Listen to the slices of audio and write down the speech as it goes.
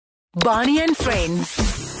Barney and Friends.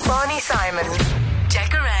 Barney Simon.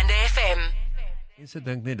 Jacaranda FM. Mense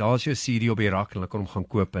dink net, daar is jou CD op die rak en hulle kan hom gaan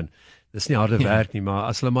koop en dis nie harde werk nie, maar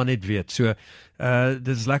as hulle maar net weet. So,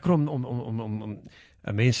 dit is lekker om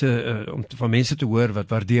van mense te hoor wat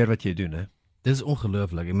waardeer wat jy doen, hè. Dit is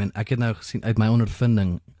ongelooflik. Ek het nou gesien uit my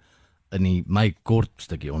ondervinding my kort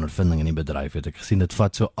stukkie ondervinding in die bedryf, het ek gesien dit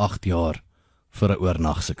vat so 8 jaar vir 'n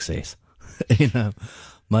oornag sukses.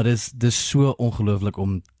 Maar dis so ongelooflik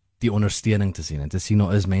om die ondersteuning te sien en te sien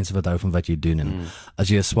nou is mense wat hou van wat jy doen en as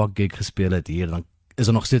jy 'n swak gig gespeel het hier, dan is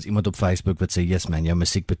nog steeds iemand op Facebook wat sê, yes man, jou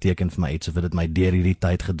musiek beteken vir my iets, of het dit my deur hierdie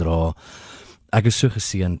tyd gedra. Ek is so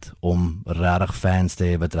geseënd om regtig fans te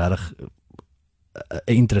hê wat regtig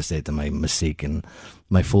interest het in my musiek en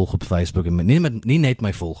my volg op Facebook en nie net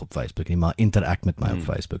my volg op Facebook nie, maar interact met my op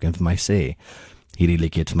Facebook en vir my sê, hierdie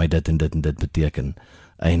liedjie het vir my dit en dit en dit beteken.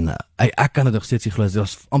 En ek kan dit nog steeds nie glo,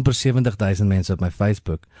 daar's amper 70,000 mense op my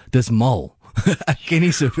Facebook. Dis mal. Ek ken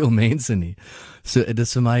nie soveel mense nie. So dit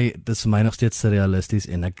is vir my nog steeds surrealisties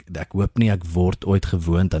en ek hoop nie ek word ooit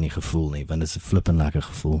gewoond aan die gevoel nie, want dit is 'n flippin' lekker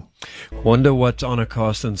gevoel. Wonder what Anna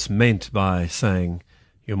Carstens meant by saying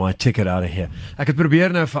you're my ticket out of here. Ek het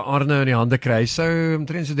probeer nou vir Arno in die hande kry, sou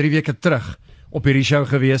omtrent so 3 weke terug op hierdie show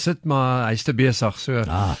gewees het, maar hy's te besig, so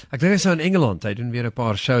ek dink hy's nou in Engeland, hy doen weer 'n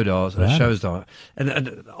paar shows daar,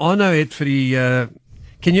 en Arno het vir die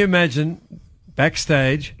can you imagine,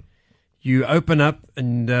 backstage you open up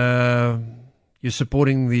and you're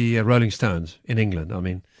supporting the Rolling Stones in England, I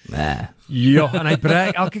mean, ja, en hy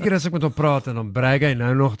brag, elke keer as ek met hom praat, en dan brag hy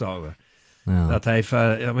nou nog daaroor, dat hy,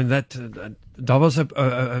 I mean, daar was ek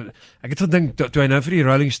het gedink, toe hy nou vir die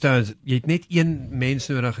Rolling Stones, jy het net een mens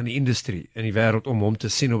nodig in die industrie, in die wêreld om hom te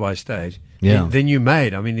sien op die stage, then you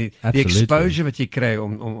made, I mean, die exposure wat jy kry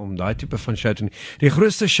om daai tipe van show te doen, die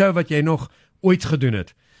grootste show wat jy nog ooit gedoen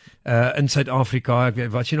het, in Suid-Afrika,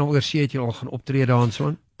 wat jy nog oorsee, het jy al gaan optree daar en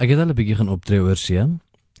so? Ek het al 'n bietjie gaan optree oorsee,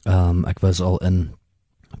 ek was al in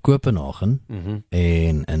Kopenhagen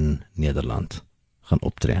en in Nederland gaan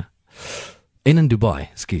optree. En in Dubai,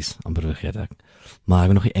 skus, amper vergeet ek. Maar ek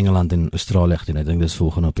het nog in Engeland en Australië gedoen, ek dink dis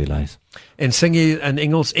volgende op die lys. En sing jy in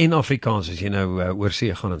Engels en Afrikaans as jy nou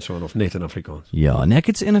oorsee gaan en so, of net in Afrikaans? Ja, nee, ek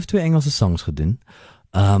het 1 of 2 Engelse songs gedoen.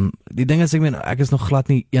 Die ding is, ek is nog glad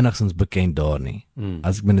nie enigstens bekend daar nie.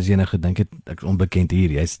 As as jy nou gedink het, ek is onbekend hier,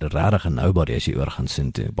 jy's regtig 'n nobody as jy oor gaan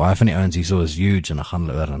sien toe. Baie van die ouens hier so is huge en dan gaan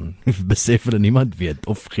hulle oor en besef hulle niemand weet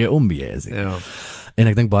of gee om wie jy is. Ja. En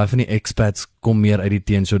ek dink baie van die expats kom meer uit die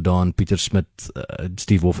Teen Sodan, Pieter Smit,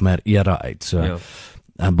 Steve Hofmeyer era uit. So,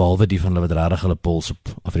 en behalwe die van hulle wat regtig hulle pols op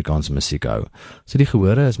Afrikaanse musiek hou. So die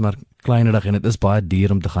gehore is maar kleinerig en dit is baie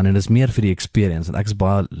duur om te gaan en dit is meer vir die experience en ek is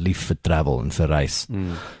baie lief vir travel en vir reis.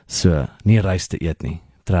 So, nie reis te eet nie,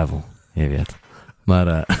 travel, jy weet.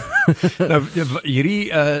 Maar nou,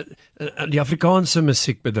 hierdie die Afrikaanse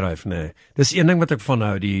musiekbedryf, nee, dis een ding wat ek van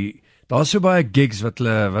hou, daar's so baie gigs wat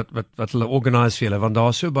hulle organise vir julle, want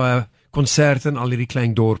daar's so baie konserte in al hierdie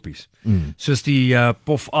klein dorpies. Soos die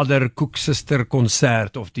Pofadder Koeksuster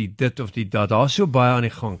konsert of die dit of die dat. Daar's so baie aan die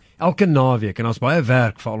gang. Elke naweek en daar's baie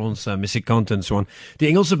werk vir al ons musikante en so aan. Die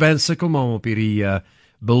Engelse band sukkel maar om op hierdie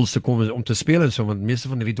bills te kom om te speel en so, want meeste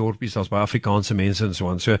van hierdie dorpies daar's baie Afrikaanse mense en so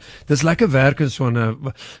aan. So dis lekker werk en so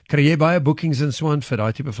aan. Kry jy baie bookings en so aan vir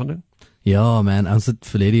daai tipe van ding? Ja man, ons het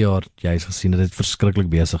verlede jaar juist gesien dat dit verskriklik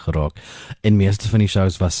besig geraak en meeste van die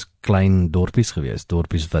shows was klein dorpies geweest,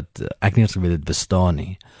 dorpies wat ek nie eens geweet het bestaan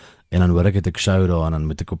nie, en dan hoor ek het ek show daar en dan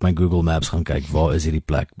moet ek op my Google Maps gaan kyk, waar is hierdie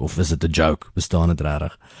plek, of is dit 'n joke, bestaan dit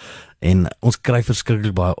regtig, en ons kry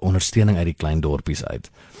verskriklik baie ondersteuning uit die klein dorpies uit,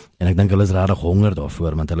 en ek dink hulle is regtig honger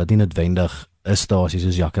daarvoor, want hulle het nie noodwendig 'n stasie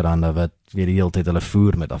soos Jacaranda wat weer die hele tyd hulle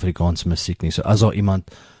voer met Afrikaanse musiek nie, so as daar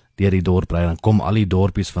iemand deur die dorp ry, dan kom al die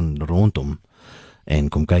dorpies van rondom en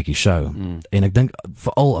kom kyk die show. En ek dink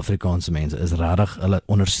veral Afrikaanse mense is regtig, hulle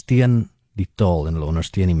ondersteun die taal en hulle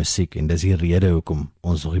ondersteun die musiek en dis die rede hoekom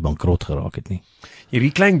ons nog nie bankrot geraak het nie.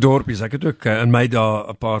 Hierdie klein dorpies, ek het ook in my dae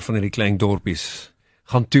 'n paar van hierdie klein dorpies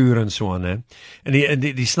gaan toer en so aan, hè. En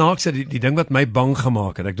die snaakse, die ding wat my bang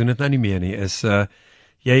gemaak het, ek doen dit nou nie meer nie, is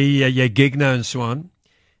jy gig nou en so aan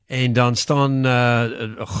en dan staan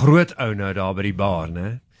 'n groot ou nou daar by die bar,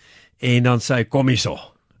 né? En dan sê hy, kom hier so,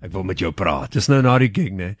 ek wil met jou praat. Dis nou na die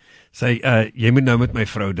gig, ne? Sê, jy moet nou met my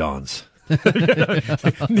vrou dans.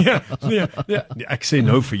 nee, ek sê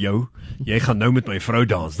nou vir jou, jy gaan nou met my vrou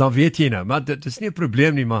dans, dan weet jy nou, maar dit is nie 'n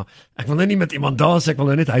probleem nie, maar ek wil nou nie met iemand dans, ek wil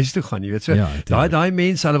nou net huis toe gaan, jy weet so, daai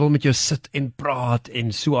mense, hulle wil met jou sit en praat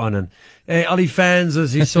en so aan, en al die fans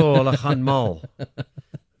is hier so, hulle gaan mal.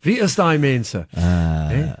 Wie is daai mense?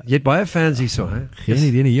 Jy het baie fans hier so, hè? Geen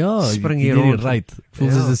idee nie. Ja, spring hier hierdie rond. Right.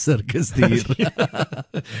 Voel soos 'n sirkus hier.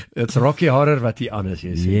 Dit's Rocky Horror wat hier aan is,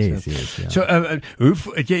 jy sê. Yes, ja. So, hoe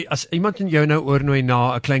het jy as iemand in jou nou oornooi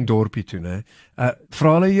na 'n klein dorpie toe, né?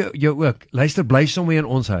 Vra hulle jou ook. Luister, bly sommer in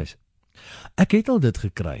ons huis. Ek het al dit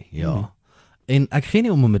gekry, ja. En ek gee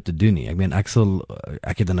nie om dit te doen nie. Ek meen ek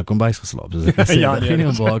het in 'n kombuis geslaap. Dus ek sê ek gee nie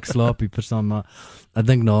om waar ek slaap die persoon, maar ek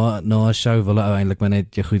dink na 'n show wil ou eintlik maar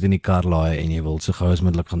net jy goed in die kar laai en jy wil so gou as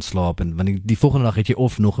moontlik gaan slaap en want die volgende dag het jy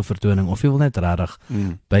of nog 'n vertoning of jy wil net regtig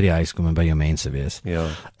by die huis kom en by jou mense wees. Ja.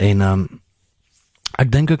 En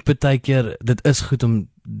ek dink ook baie keer dit is goed om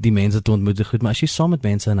die mense te ontmoet, goed, maar as jy saam met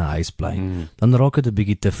mense in 'n huis bly, dan raak dit 'n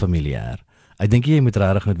bietjie te familiêr. Ek dink jy moet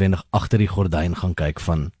regtig noodwendig agter die gordyn gaan kyk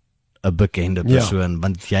van 'n bekende persoon,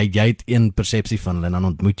 want jy het een persepsie van hulle en dan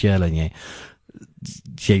ontmoet jy hulle en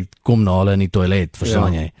jy kom na hulle in die toilet,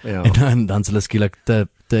 verstaan jy? En dan is hulle skielik te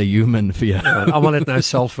human vir jou. Ja, almal het nou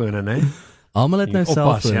selfone, né? Almal het nou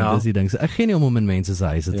selfone, dis die ding. So ek gee nie om in mense se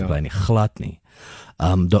huise te bly nie, glad nie.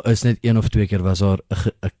 Daar is net 1 of 2 keer was daar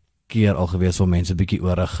 'n keer al gewees waar mense bietjie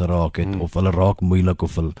oorig geraak het of hulle raak moeilik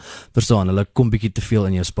of hulle kom bietjie te veel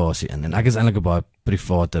in jou spasie in. En ek is eintlik 'n baie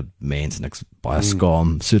private mens en ek's baie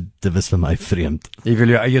skaam, so dit was vir my vreemd. Jy wil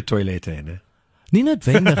jou eie toilet hê, né? Nie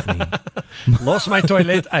noodwendig nie. Los my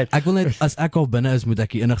toilet uit. Ek wil net as ek al binne is, moet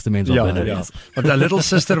ek die enigste mens al binne wees. Want 'n little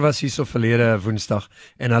sister was hier so verlede Woensdag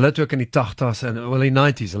en hulle het ook in die 80s en wel die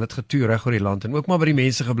 90s, hulle het getoer reg oor die land en ook maar by die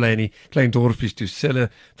mense gebly in die klein dorpies toe. Hulle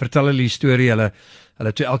vertel hulle storie, hulle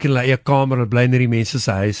toe elkeen hulle eie kamer, hulle bly in die mense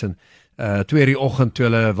se huis en 2 die oggend toe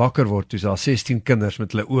hulle wakker word, toe is daar 16 kinders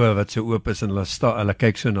met hulle oë wat so oop is en hulle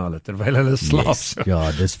kyk so na hulle terwyl hulle slaap. Yes,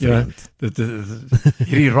 ja, dis vreemd.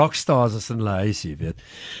 Hierdie rockstars is in hulle huis, jy weet.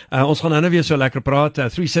 Ons gaan nou weer so lekker praat.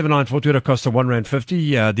 37942 koste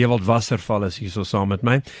R1.50. Dewald Wasserfal is hier so saam met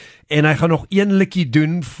my. En hy gaan nog een liedjie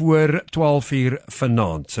doen voor 12:00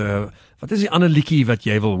 vanaand. So, wat is die ander liedjie wat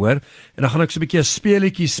jy wil hoor? En dan gaan ek so 'n bietjie 'n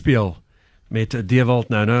speletjie speel met Dewald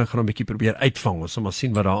nou gaan 'n bietjie probeer uitvang, ons sal maar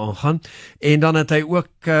sien wat daar aangaan. En dan het hy ook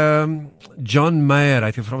John Mayer, hy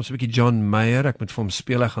het gevra om so 'n bietjie John Mayer, ek moet vir hom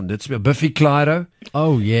speel, ek gaan dit speel, Buffy Clyro.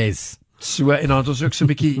 Oh yes. So, en dan het ons ook so 'n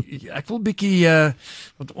bietjie, ek wil bietjie,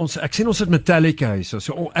 want ek sien ons het Metallica hier,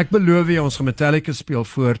 so ek beloof jy, ons gaan Metallica speel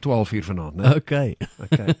voor 12:00 vanaand, né? Okay.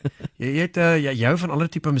 Jy hou van alle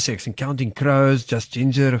tipe musiek, en Counting Crows, Just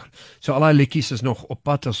Ginger, so al die liedjies is nog op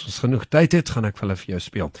pad, as ons genoeg tyd het, gaan ek vir hulle vir jou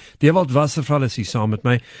speel. Dewald Wasserfal is hier saam met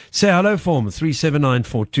my, sê hallo vir hom,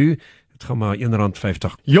 37942, het gaan maar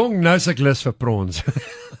R1.50. Jong, nou is ek lus vir prons.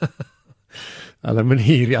 Hulle moet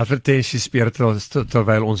hier die advertensies speel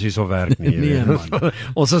terwyl ons hier so werk nie. Nee, man.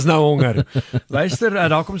 Ons is nou honger. Luister,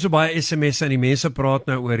 daar kom so baie SMS'e en die mense praat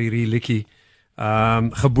nou oor hierdie liedjie.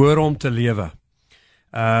 Geboor om te lewe.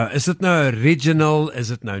 Is dit nou original? Is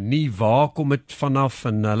dit nou nie? Waar kom dit vanaf?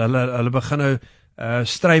 En hulle begin nou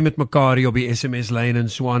stry met mekaar hier op die SMS lyn en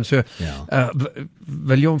so aan. So,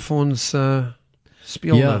 wil jy hom vir ons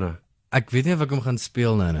speel nou? Ek weet nie of ek hom gaan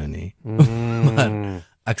speel nou nie. Maar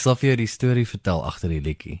ek sal vir jou die storie vertel agter die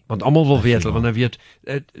liedjie. Want almal wil weet, want hulle weet,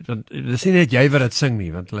 want dis nie net jy wat dit sing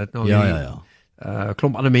nie, want hulle het nou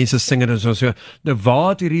klomp ander mense sing dit en so. Nou waar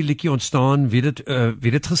het hierdie liedjie ontstaan? Wie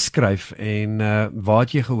dit geskryf en waar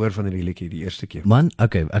het jy gehoor van hierdie liedjie die eerste keer? Man,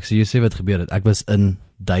 okay, ek sê jy sê wat gebeur het. Ek was in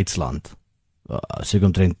Duitsland. Seker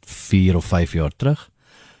omtrent 4 of 5 jaar terug.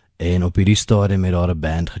 En op hierdie stadium het daar 'n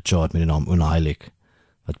band gechart met die naam Unheilig.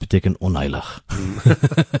 Wat beteken onheilig.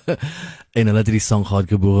 En hulle het die song gehad,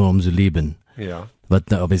 Geboor om te leben. Ja. Wat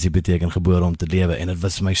nou obviously beteken gebore om te lewe. En dit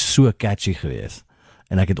was vir my so catchy geweest.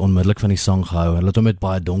 En ek het onmiddellik van die song gehou. Hulle het hom met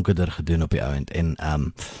baie donkerder gedoen op die ouend. En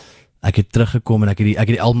ek het teruggekom en ek het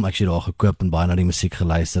die album actually daar gekoop en baie na die musiek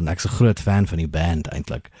geluister. En ek's 'n groot fan van die band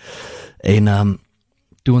eintlik. En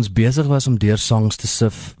toe ons besig was om deur songs te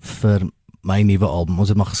sif vir my nuwe album, ons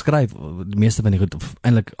het maar geskryf, die meeste van die goed,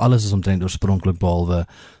 eintlik alles is omtrent oorspronklik behalwe,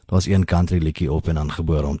 daar was een country liedjie op en dan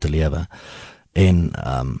Gebore om te lewe. En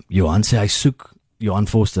Johan sê Johan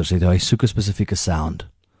Foster sê hy soek 'n spesifieke sound.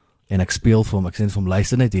 En ek speel vir hom, ek sê vir hom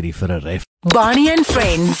luister net hierdie vir 'n ref. Barney and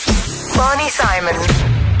Friends. Barney Simon.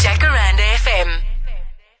 Jacaranda FM.